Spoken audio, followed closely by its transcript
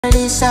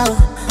Lisa,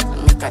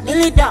 make a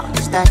dilly down,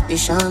 start to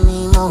show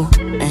me more.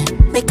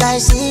 Make I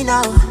see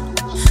now,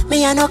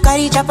 me I no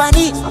carry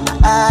Japanese for my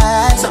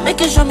eyes. So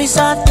make you show me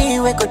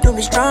something, we could do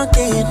me strong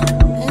thing.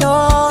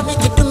 No, make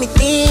you do me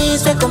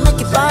things, we could make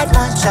it bad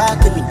man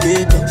shock me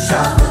dead,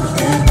 shock me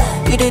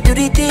dead. You dey do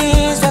the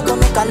things, we could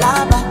make a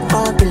lava,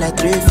 don't be like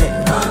Griffin.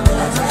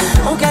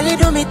 Oh girl, you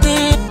do me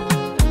things.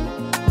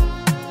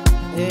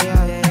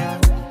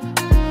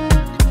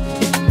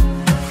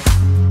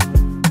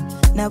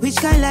 Now which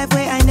kind life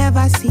where I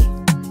never see?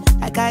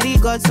 I carry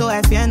God so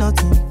I fear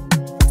nothing.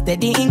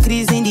 Steady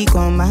increase in the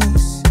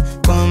commas.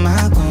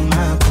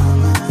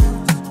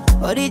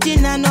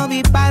 Original no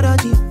be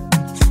parody.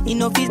 You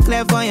know fit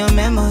clear for your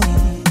memory.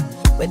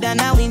 Whether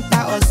now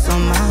winter or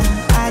summer,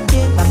 I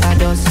did Papa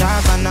do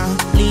savannah.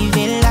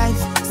 Living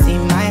life, see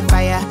my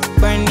fire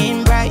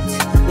burning bright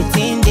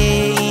within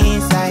the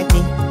inside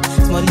me.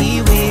 Small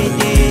leeway,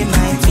 they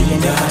might feel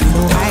and never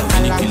know I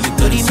can like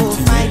to remove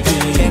my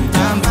check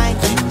my mind.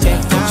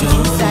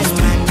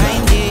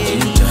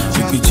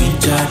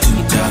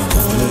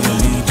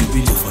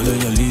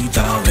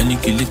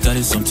 That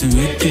is something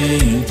we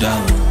came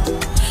down.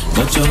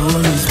 Got your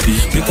own speed.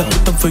 Make a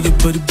put up for your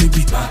body,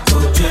 baby.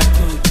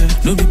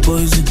 No be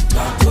poison.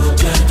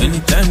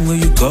 Anytime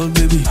when you call,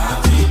 baby.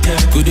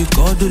 Could you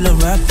call to la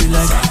rap you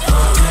like?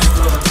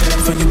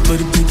 For your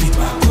body, baby.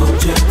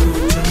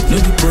 No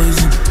be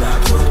poison.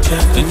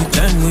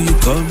 Anytime when you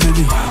call,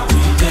 baby.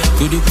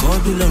 Could you call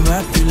to la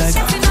rap you like?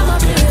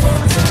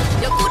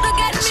 You coulda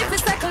get me for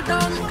settle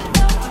down.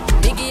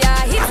 Biggie,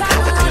 I hit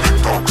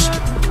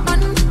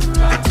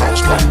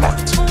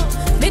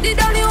me did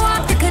only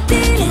want to get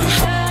deal.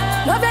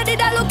 Love you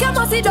did I look you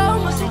must sit down.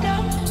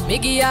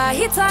 Miggy I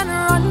hit and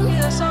run.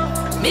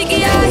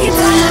 Miggy I hit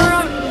and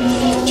run.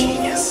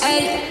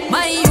 Hey,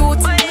 my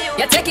youth,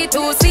 you take it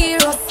too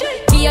serious.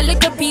 Be a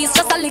little piece,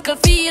 just a little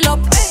feel up.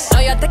 Now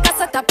you take a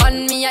set up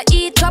on me, I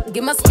eat up.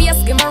 Give me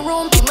space, give me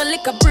room, give me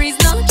little breeze.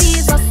 Now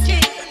Jesus,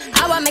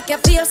 how I make you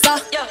feel so?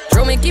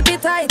 Throw me keep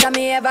it tight and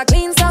me ever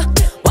clean so.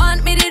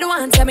 Want me did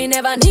want, tell me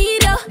never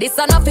need you. This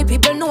enough for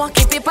people know I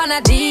keep it on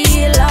a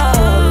deal.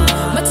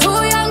 I'm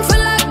too young for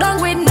lockdown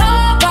with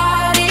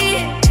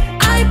nobody.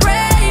 I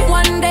pray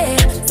one day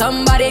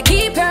somebody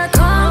keep your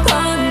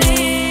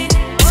company.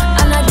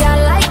 And a girl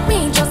like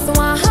me just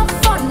want have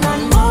fun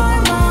and more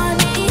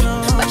money.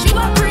 But you a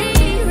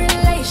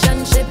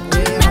pre-relationship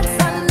and that's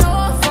a no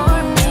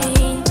for me.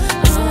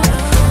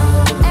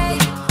 Hey.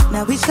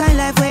 Now which kind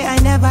life where I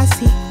never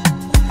see?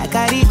 I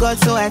carry God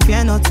so I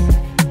fear nothing.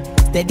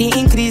 Steady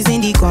increase in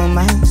the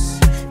commas.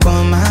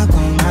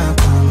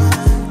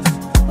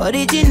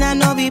 Original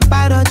no be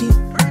parody.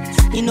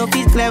 You know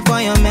fit clear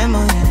for your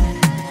memory.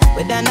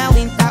 Whether now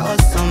winter or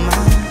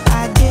summer,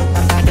 I did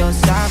Papa do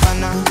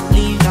savannah.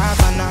 Leave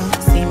savannah.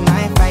 See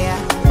my fire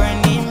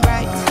burning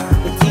bright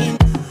within.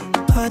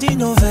 Party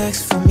no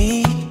vex for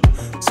me.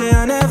 Say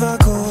I never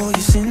call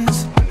you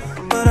sins,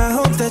 but I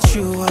hope that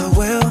you are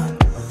well.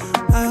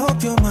 I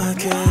hope your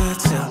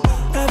market sell.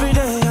 Every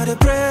day I dey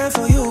pray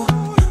for you.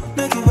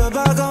 Make you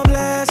Baba God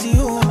bless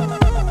you.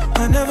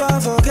 I never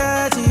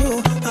forget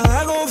you.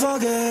 I gon'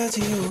 forget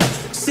you.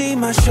 See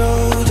my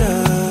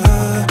shoulder,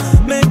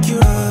 make you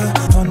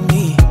up on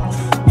me.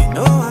 You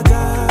know I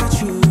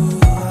got you.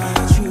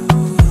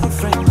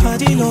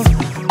 Party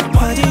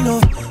no.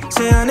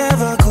 Say I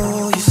never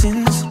call you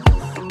sins,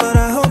 but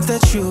I hope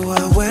that you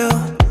are well.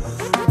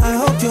 I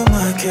hope your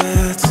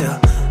market sell.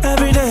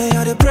 Every day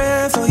I dey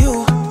pray for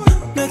you.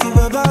 Make you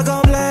Baba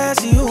God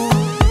bless you.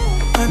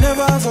 I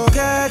never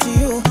forget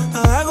you.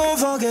 I gon'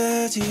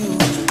 forget you.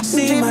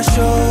 See my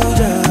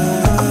shoulder,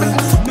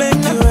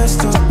 make you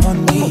rest up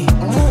on me.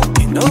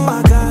 You know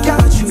I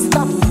got you.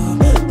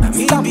 Let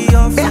me be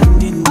your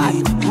friend in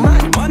need.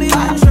 Money on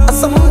your shoulder.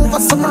 Some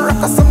move, some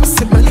rock, some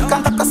simple,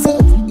 like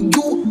some.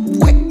 You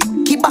wait,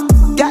 keep up,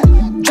 girl,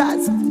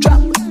 jazz,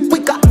 drop,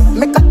 quicker,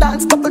 make a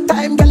dance couple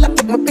time, girl, I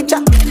take my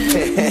picture. I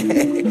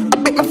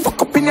bet me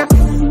fuck up in ya.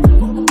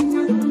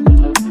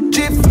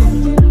 Chief,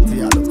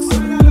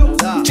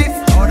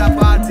 other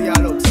party I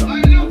look so.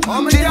 How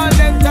many y'all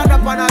them turn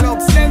up and a look,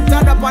 them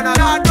turn up and a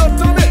not up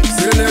to me.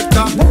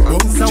 Selector,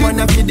 so when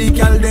I feed the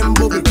girl them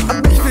bubble,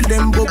 feel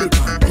them bubble.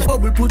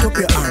 Bubble put up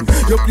your arm,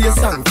 you play a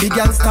song, the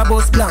girl star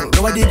boss blank.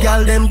 Now the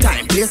girl them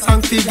time, play a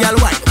song for girl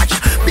white.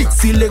 Big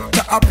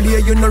selector a play,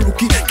 you no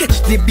rookie.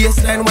 Catch the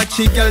baseline, watch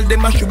the girl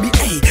them a should be.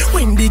 Hey,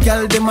 when the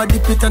girl them a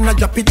dip it and a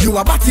drop it, you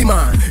a batty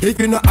man. If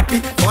you not happy,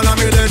 follow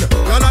me then.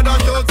 Y'all a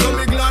dash out, so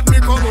me glad me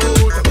come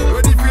out.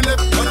 Ready for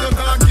left, what you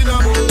talking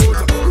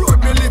about? Road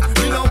me live,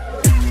 me now.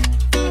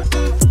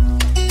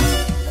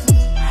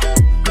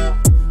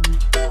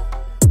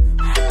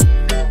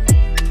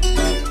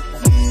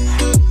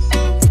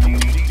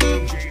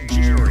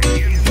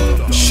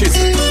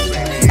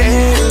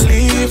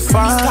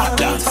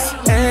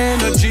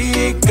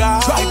 Energy guy,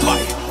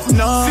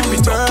 number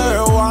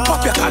one.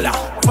 Pop your collar,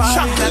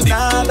 find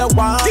another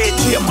one.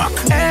 DJ Mac,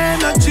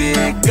 energy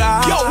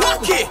guy, yo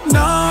Rocky,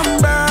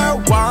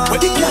 number one. Where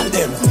the girl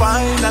them?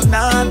 Find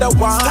another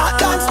one. Start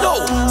dance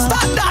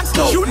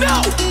now, you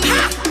know. Ha!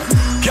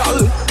 Girl,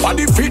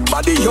 Body fit,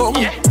 body young.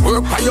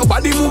 Work on your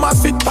body, mama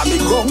sit on the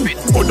gum.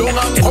 Oh, don't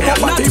come up,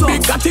 body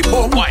big, got it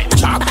bum.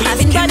 Chocolate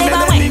skin,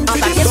 melanin, en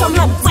papier son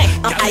nom, ouais.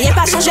 En rien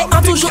pas changé,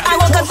 en toujours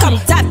arrogant comme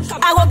date.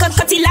 Arrogant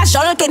quand il a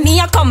genre que ni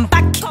un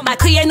comeback. Ma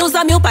crié nos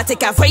amis ou pas t'es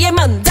qu'à voyer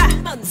mandat.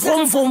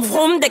 Vroom, vroom,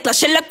 vroom,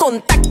 déclencher le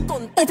contact.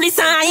 On plie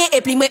sans rien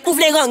et puis moi ouvre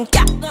les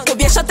rankas.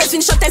 Combien chanteuse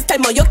une chanteuse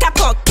tellement yo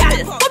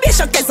capocal. Combien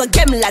chanteuse en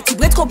game là, tu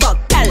dois trop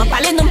vocal. M'en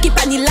parle nom qui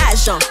pas ni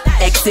l'argent.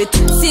 Ex et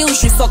tout, si ou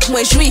j'suis fuck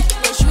moi j'suis.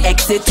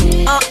 Ex et tout,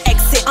 en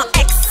ex et en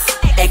ex.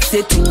 Ex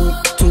et tout,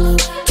 tout,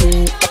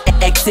 tout.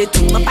 Ex et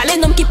tout, m'en parle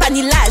nom qui pas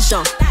ni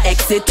l'argent.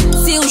 Ex et tout,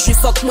 si ou j'suis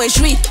fuck moi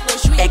j'suis.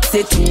 Ex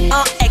et tout,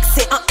 en ex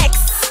et en ex.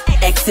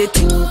 Ex et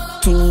tout,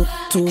 tout,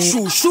 tout.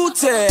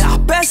 Chouchoute,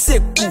 après c'est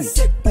coup.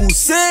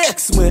 Poussé,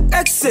 ex, moi,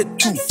 ex c'est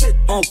tout.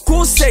 En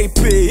conseil,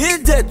 payer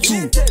des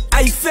tout.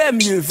 Aïe, fait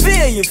mieux,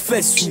 veille,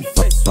 fait sous.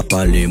 Pas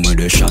parler moins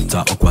de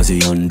chata, on croise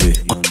yandé.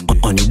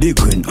 On est des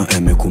graines, on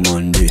aime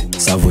commander.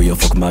 Ça vaut y'a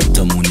fuck mal,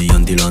 tamouni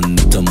yandé,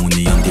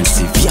 tamouni yandé.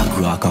 C'est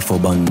Viagra qu'a faut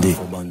bander.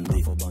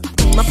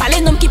 M'en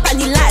parle nom qui pas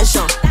ni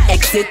l'argent.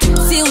 Ex et tout,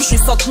 si ou j'suis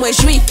fuck moi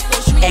j'suis.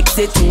 Ex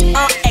et tout,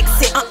 en ex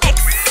et en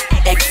ex.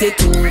 Ex et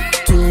tout,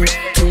 tout,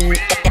 tout.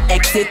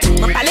 Ex et tout,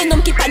 m'en parle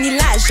nom qui pas ni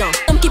l'argent.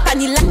 Nom qui pas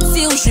ni l'argent,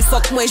 si ou j'suis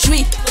fuck moi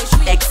j'suis.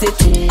 Ex et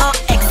tout, en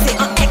ex et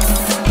en ex.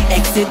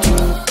 Ex et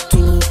tout,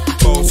 tout,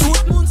 tout.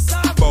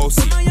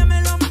 Bossy,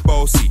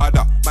 bossy,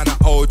 ada, man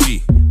a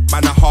OG,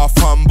 man a half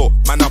humble,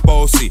 man a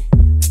bossy.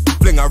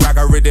 Fling a rag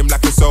a rhythm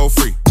like it's all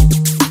free.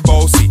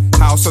 Bossy,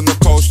 house on the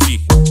coast G.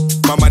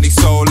 My money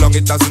so long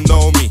it doesn't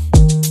know me.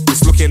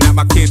 It's looking at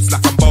my kids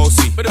like I'm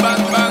bossy. Bang,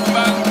 bang,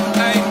 bang,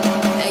 hey.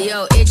 Hey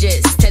yo,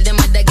 Idris, tell them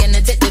what they're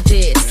gonna take the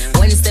piss.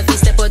 When Steffi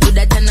step out, do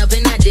that turn up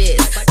in a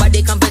diss.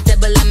 Body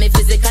comfortable, I'm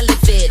physically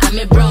fit. I'm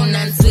a brown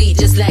and sweet,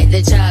 just like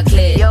the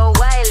chocolate. Yo,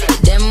 Wiley,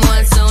 them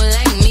ones sound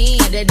like me.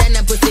 Other than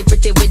a pussy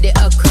pretty with the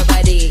okra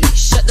body.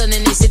 Shut down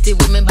in the city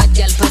with me bad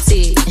girl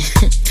pussy.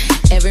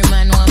 Every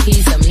man want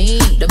piece of me.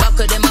 The back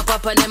of them a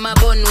pop and them a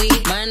bun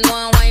weed. Man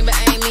want wine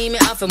behind me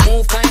have to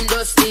move kind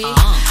dusty.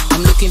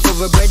 I'm looking for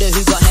a brother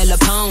who got hella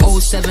pound.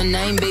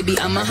 079 baby,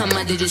 I'm a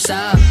hammer, did you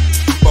shop?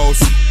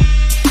 Bossy,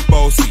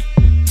 bossy,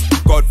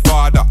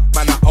 Godfather,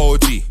 man a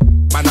OG,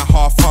 man a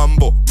half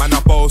humble, man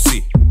a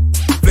bossy.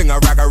 Fling a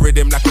rag a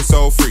rhythm like it's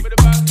all free.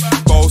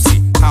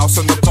 Bossy, house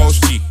on the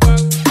coast G.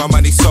 My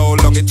money so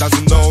long it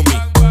doesn't know me.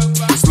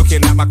 It's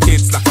looking at my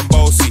kids like I'm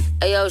bossy.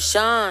 Hey yo,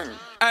 Sean.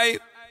 Hey,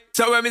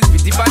 so when me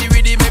spitty body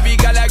with it, maybe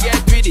gala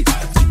get with it.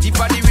 Spitty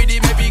body with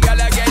it, maybe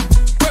gala get.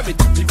 When me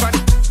spitty body,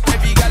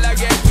 maybe gala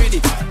get with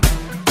it.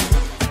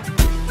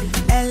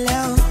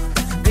 Hello,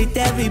 greet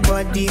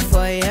everybody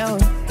for you.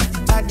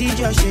 Body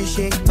just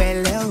shake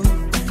belly.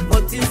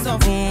 What is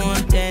up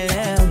on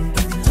tell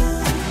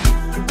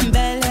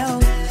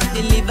belly?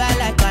 Deliver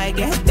like I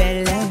get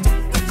belly.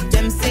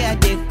 Them say I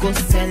dey go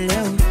sell.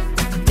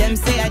 Them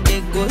say I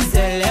dey go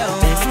sell.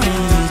 Destiny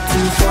to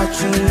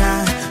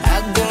Fortuna, I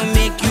go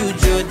make you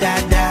Joe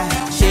Dada.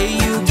 Say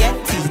you get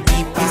the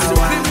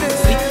power,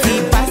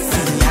 sweetie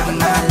passy, I'm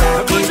a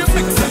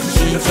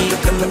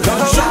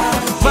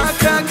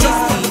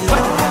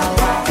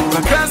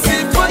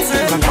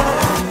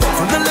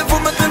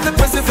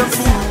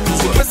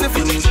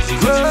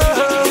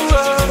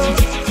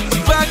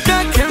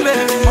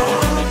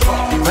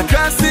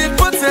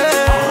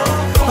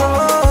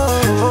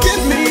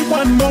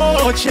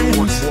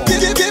chance.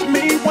 Give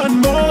me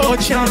one more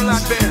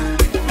chance.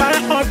 My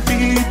heart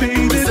beat,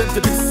 baby.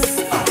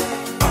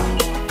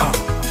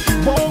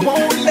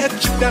 Won't let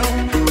you down.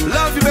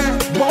 Love you, man.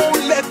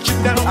 Won't let you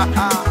down.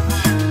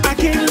 I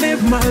can't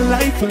live my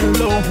life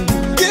alone.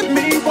 Give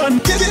me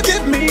one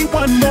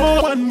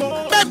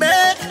more. Bébé,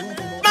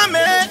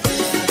 mamé,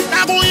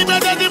 la bouille me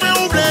dit me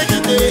ouvre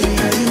quitter.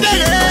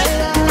 Derrière,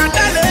 ma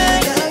télé,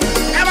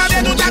 elle va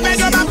bien tout à fait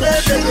de ma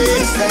préférée.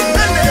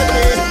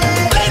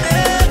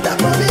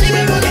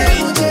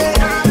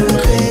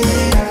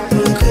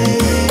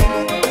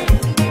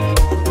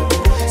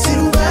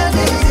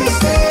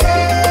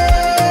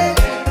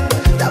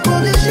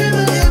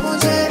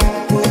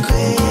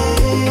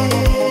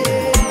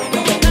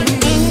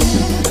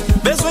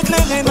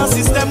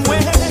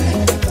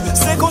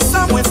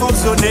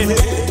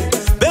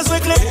 Besoin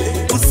clé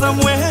pour ça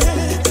moi,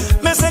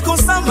 mais c'est comme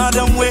ça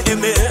madame ouais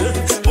aimer.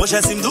 Moi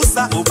j'aime tout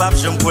ça au pape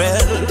j'aime quoi,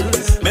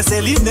 mais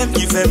c'est lui même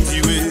qui fait me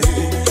tuer.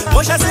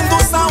 Moi j'aime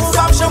tout ça au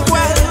pape j'aime quoi,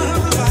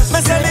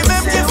 mais c'est lui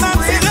même qui fait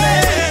me tirer.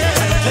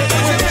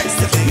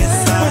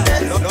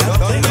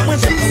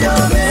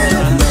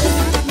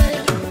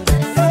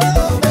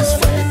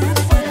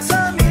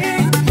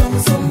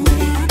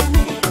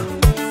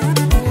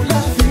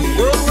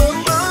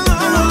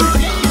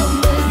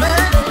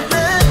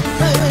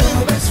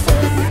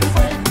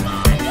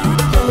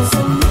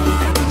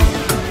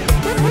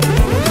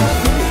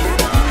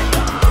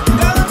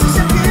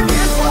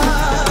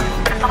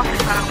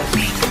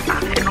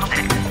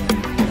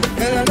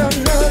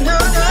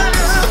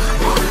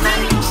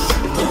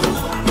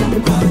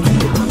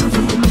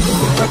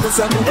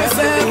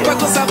 Pas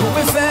comme ça vous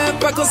pouvez faire,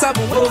 pas comme ça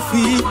vous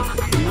profite.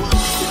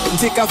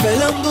 T'es qu'à faire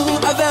l'amour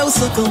avec ou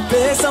sans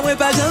camper, ça m'est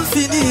pas jamais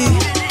fini.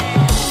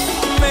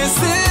 Mais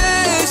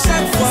c'est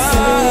chaque fois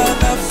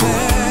la fête.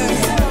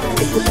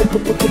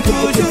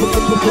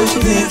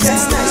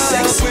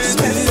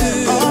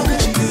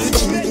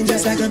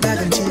 Just like a bag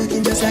of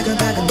chicken, just like a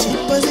bag of cheap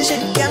position,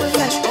 can't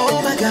flash.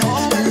 Oh my God,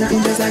 I'm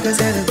looking just like a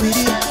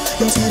celebrity.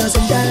 You see us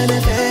some down in the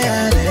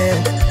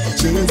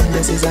she was in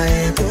this is I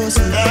ain't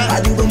pussy. I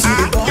do them to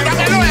the bar, I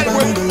do them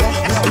on the walk,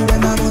 I do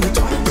them on the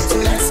top. So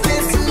let's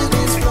get to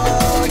this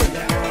floor.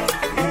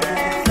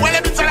 Well,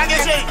 let me tell you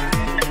again.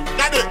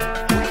 Regardez,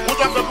 on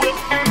doit faire quoi?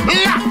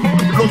 Là,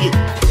 bloqué.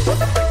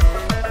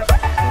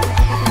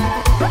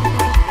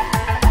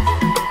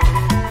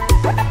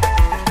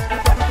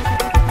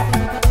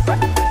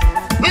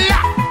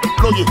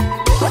 Bloqué.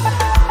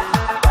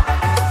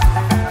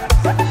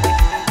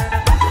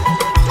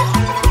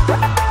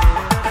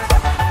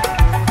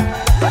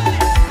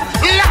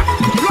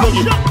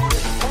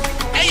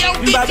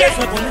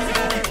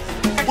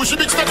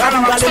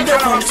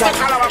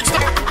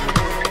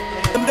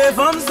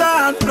 M'devant ça,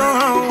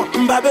 non,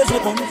 m'pas besoin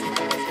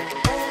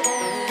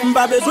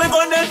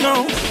connaître,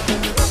 non.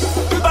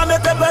 M'pas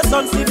mettre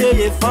personne si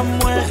veille, femme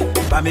moi,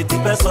 m'pas mettre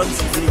personne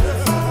si veille.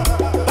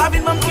 Pas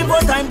vite, m'en qui beau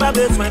time, pas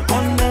besoin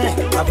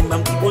connaître. Pas vite, m'en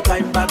qui beau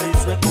time, pas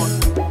besoin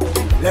connaître.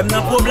 L'aime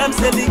d'un problème,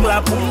 c'est dit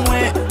là pour moi.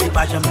 Et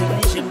pas jamais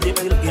j'aime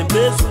depuis le game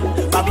besoin.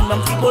 Pas vite, m'en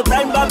qui beau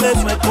time, pas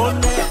besoin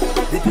connaître.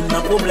 Depuis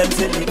d'un problème,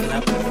 c'est dit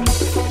là pour moi.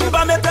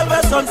 Pas mettre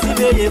personne si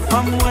veille,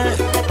 femme moi,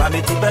 pas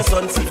mettre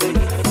personne si veille.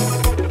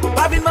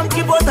 Pas vite même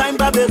qui beau time,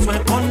 pas besoin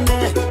qu'on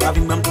est. Pas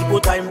vite même qui beau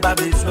time, pas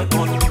besoin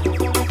qu'on est.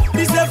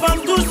 Lise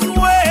femme douce,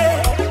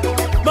 ouais.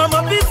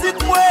 Maman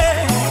petite,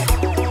 ouais.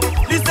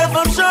 Lise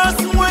femme chance,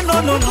 ouais.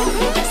 Non, non, non.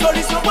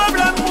 Solution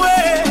problème,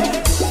 ouais.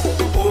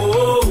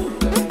 Oh,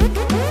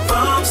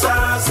 femme ça,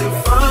 c'est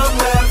femme,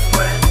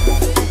 ouais.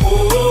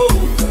 Oh,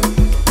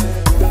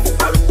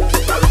 pas vite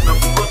même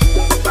qui beau,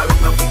 pas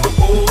vite même qui beau.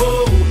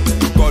 Oh,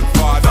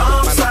 Godfather,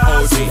 man a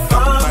OG,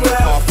 man a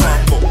half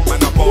humble,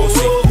 man a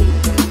bossy.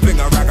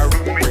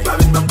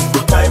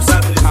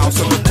 House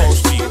on the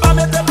coast, G. My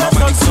money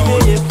soul,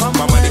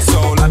 my money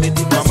soul,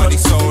 my money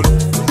soul,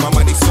 my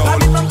money soul.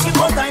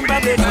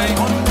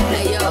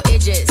 Hey yo,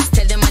 Idris,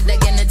 tell them what they're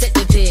gonna take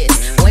the piss.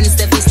 When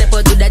step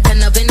out, do that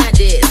turn up in a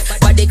diss.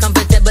 Body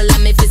comfortable,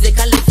 I'm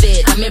physically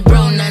fit. I'm a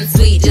brown and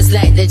sweet, just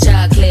like the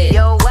chocolate.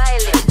 Yo,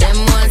 Wiley, them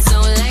ones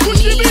sound like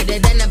me. They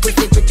done a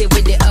pretty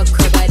with the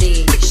upper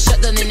body.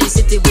 Shut down in the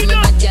city with my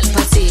bad girl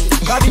pussy.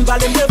 Gavin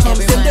balem de femme,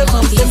 c'est de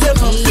femme.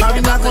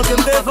 Gavin a compté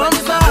de femme,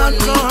 ça,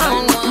 non.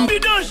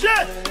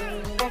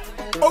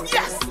 Oh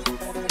yes!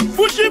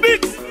 Fouchi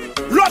Bix!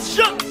 L'autre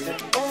chant!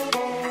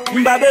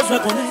 M'pas besoin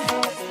qu'on est.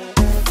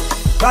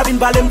 Gavin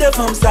balem de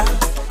femme, ça.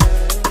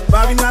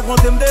 Gavin a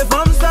compté de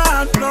femme, ça,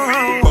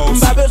 non.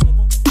 M'pas besoin.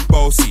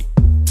 Bossy,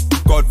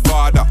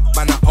 Godfather,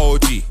 man a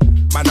OG,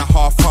 man a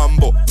half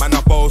humble, man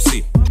a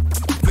bossy.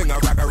 Fling a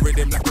rag a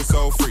rhythm like it's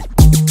all free.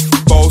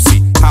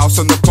 Bossy, house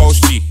on the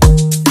coast, G.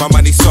 My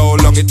money so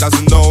long it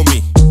doesn't know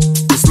me.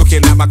 It's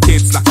looking at my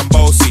kids like I'm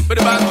bossy. Bang,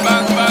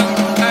 bang,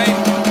 bang, hey.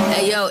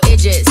 Hey yo,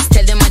 Idris,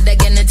 tell them what they're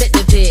gonna take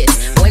the piss.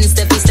 When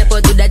step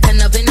out, do that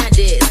turn up in a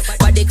diss.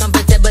 Body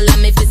comfortable,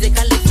 I'm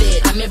physically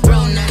fit. I'm a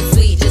brown and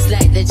sweet, just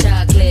like the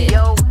chocolate.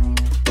 Yo.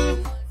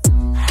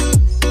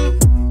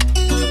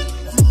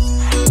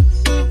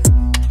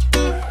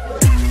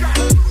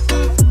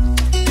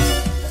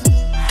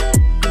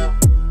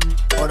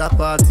 Other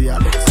party, I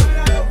look so.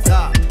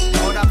 Yeah,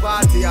 other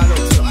party, I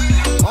look so.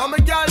 All my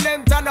girl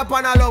them turn up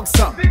and I look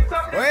so.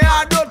 What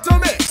you do to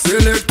me?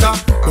 Selector,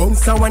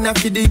 bounce a wanna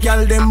feed the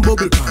girl them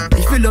bubble pan.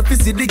 If you love to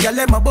see the girl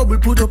them a bubble,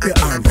 put up your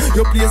hand.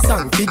 You play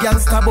song, the girl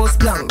star bus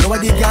blank. Now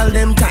the girl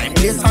them time,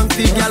 play song,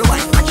 the girl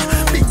white.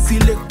 Big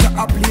selector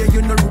a play,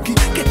 you no rookie.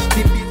 Get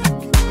the beat.